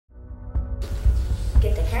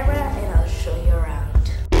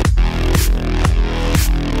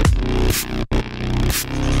Hi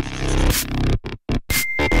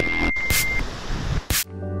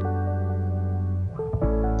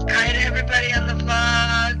to everybody on the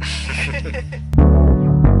vlog.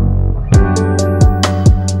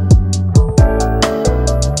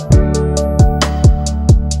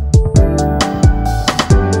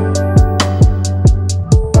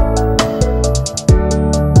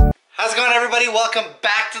 How's it going, everybody? Welcome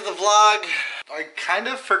back to the vlog. I kind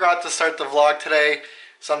of forgot to start the vlog today,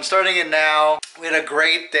 so I'm starting it now. We had a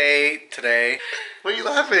great day today. What are you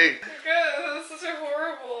laughing? Because this is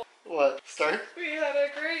horrible. What? Start? We had a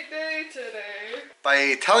great day today.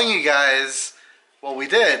 By telling you guys what we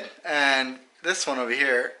did. And this one over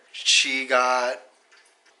here, she got...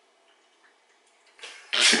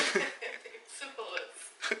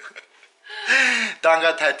 Dawn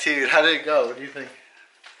got tattooed. How did it go? What do you think?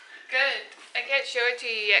 Good. I can't show it to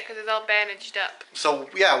you yet because it's all bandaged up. So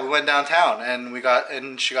yeah, we went downtown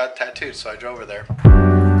and she got tattooed, so I drove her there.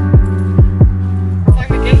 It's like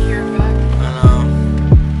to get here and back. I know.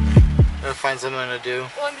 Gotta find something to do.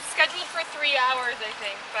 Well, I'm scheduled for 3 hours, I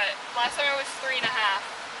think, but last time it was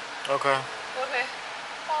 3.5. Okay. Okay.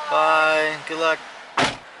 Bye. Good luck.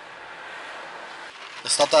 I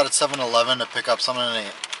stopped out at 7-Eleven to pick up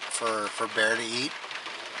something for Bear to eat.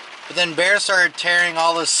 But then Bear started tearing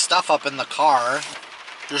all this stuff up in the car.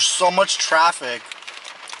 There's so much traffic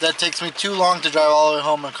that it takes me too long to drive all the way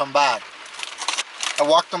home and come back. I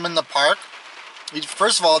walked him in the park. He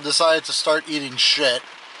first of all decided to start eating shit.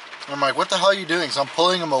 And I'm like, what the hell are you doing? So I'm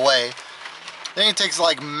pulling him away. Then he takes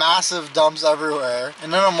like massive dumps everywhere.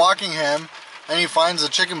 And then I'm walking him and he finds a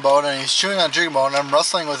chicken bone and he's chewing on chicken bone and I'm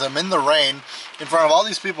wrestling with him in the rain in front of all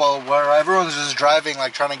these people where everyone's just driving,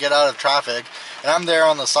 like trying to get out of traffic. And I'm there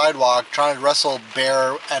on the sidewalk trying to wrestle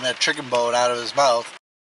Bear and a chicken bone out of his mouth.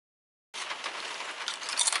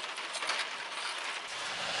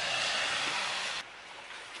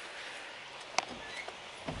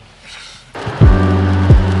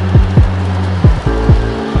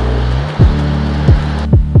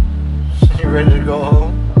 You ready to go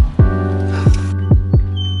home?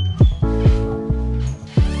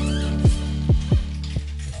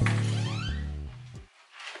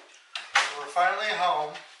 Finally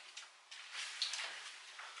home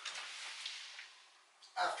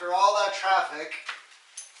after all that traffic.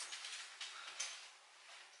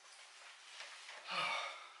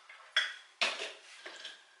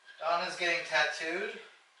 Donna's getting tattooed.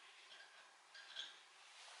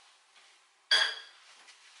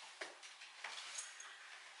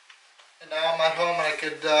 And now I'm at home and I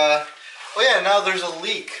could oh yeah, now there's a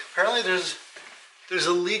leak. Apparently there's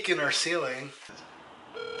a leak in our ceiling.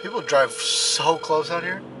 People drive so close out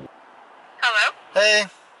here. Hello? Hey.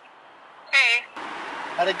 Hey.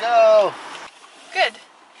 How'd it go? Good.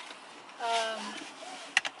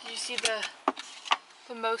 Did you see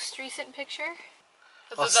the most recent picture?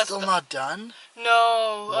 Oh, still not done?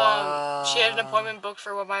 No. Wow. She had an appointment booked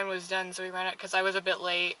for when mine was done, so we ran it because I was a bit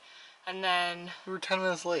late. And then We were 10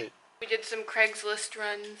 minutes late. we did some Craigslist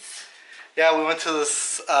runs. Yeah, we went to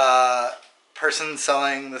this person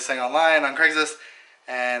selling this thing online on Craigslist,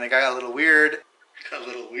 and the guy got a little weird. Got a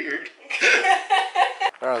little weird. I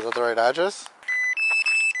don't know, is that the right address?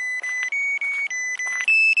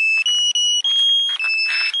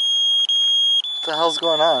 What the hell's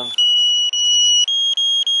going on?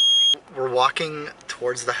 We're walking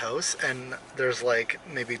towards the house, and there's like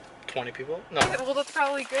maybe 20 people? No. Well, that's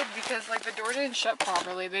probably good because like the door didn't shut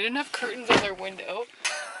properly. They didn't have curtains on their window.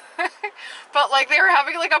 But like they were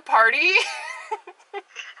having like a party.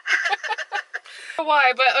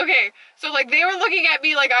 Why? But okay, so like they were looking at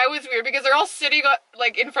me like I was weird because they're all sitting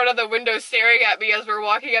like in front of the window staring at me as we're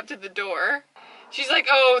walking up to the door. She's like,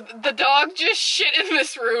 oh, the dog just shit in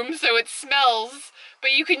this room so it smells,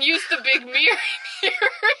 but you can use the big mirror in here.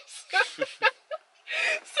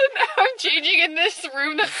 So now I'm changing in this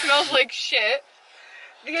room that smells like shit.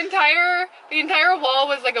 The entire wall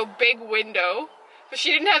was like a big window, but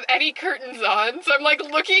she didn't have any curtains on, so I'm like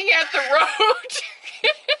looking at the road.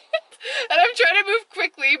 And I'm trying to move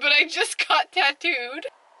quickly, but I just got tattooed. And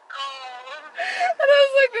I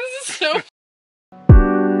was like, this is so...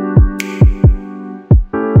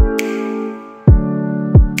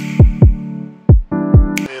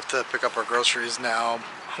 We have to pick up our groceries now.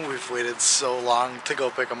 We've waited so long to go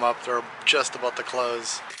pick them up. They're just about to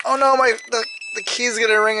close. Oh no, the key's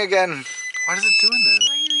gonna ring again. Why is it doing this?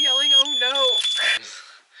 Why are you yelling, oh no?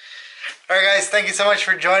 Alright guys, thank you so much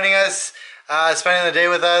for joining us, spending the day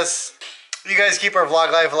with us. You guys keep our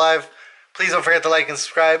vlog life alive. Please don't forget to like and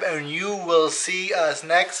subscribe, and you will see us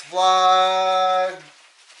next vlog.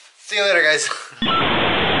 See you later, guys.